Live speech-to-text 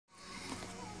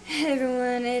Hey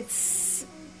everyone, it's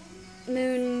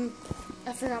Moon.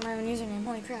 I forgot my own username.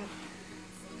 Holy crap!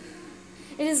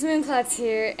 It is Moonclots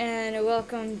here, and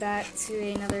welcome back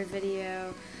to another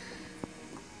video.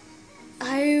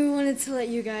 I wanted to let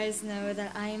you guys know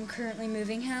that I am currently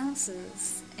moving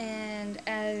houses, and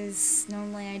as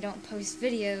normally I don't post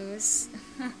videos,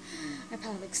 I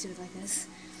probably look stupid like this,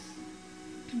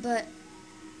 but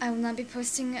I will not be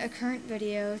posting a current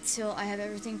video till I have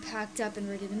everything packed up and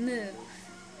ready to move.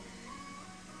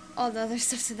 All the other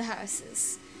stuff to the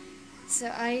houses. So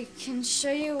I can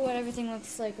show you what everything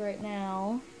looks like right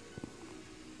now.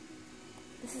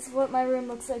 This is what my room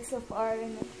looks like so far,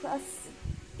 and the plus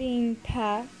being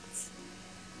packed,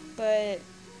 but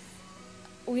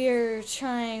we're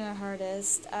trying our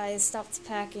hardest. I stopped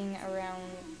packing around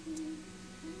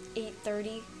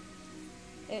 8:30.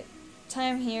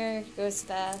 Time here goes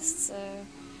fast, so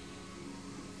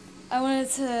I wanted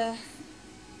to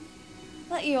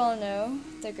let you all know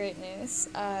the great news.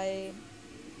 I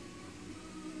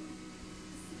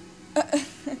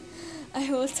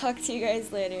will talk to you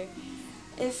guys later.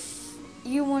 If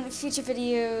you want future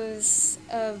videos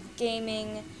of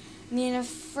gaming, me and a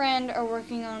friend are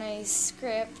working on a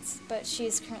script, but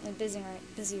she's currently busy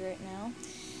right now.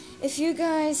 If you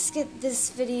guys get this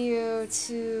video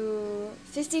to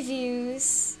 50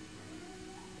 views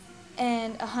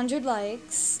and 100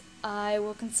 likes, I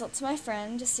will consult to my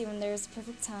friend to see when there's a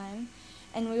perfect time,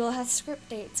 and we will have script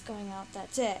dates going out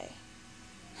that day.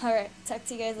 Alright, talk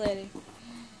to you guys later.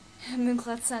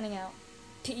 Moonclots signing out.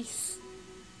 Peace.